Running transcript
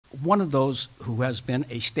one of those who has been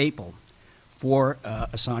a staple for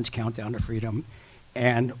Assange Countdown to Freedom,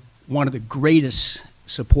 and one of the greatest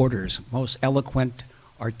supporters, most eloquent,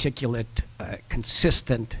 articulate,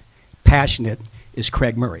 consistent, passionate, is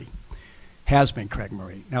Craig Murray. Has been Craig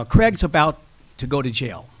Murray. Now, Craig's about to go to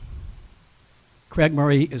jail. Craig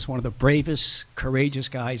Murray is one of the bravest, courageous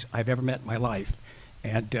guys I've ever met in my life.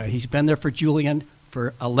 And he's been there for Julian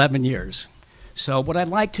for 11 years. So what I'd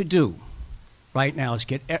like to do right now is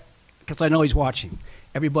get, because I know he's watching,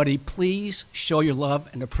 everybody please show your love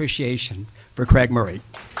and appreciation for Craig Murray.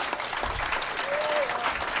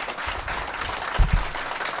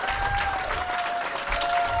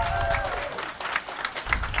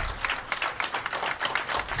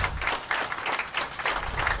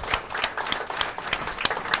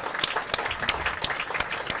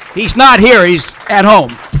 He's not here, he's at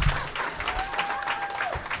home.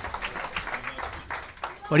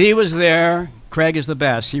 But he was there. Craig is the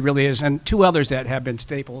best, he really is. And two others that have been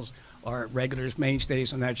staples are regulars,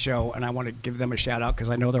 mainstays on that show, and I want to give them a shout out because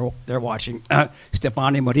I know they're watching.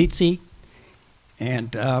 Stefani Morizzi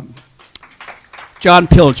and John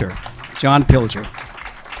Pilger. John Pilger.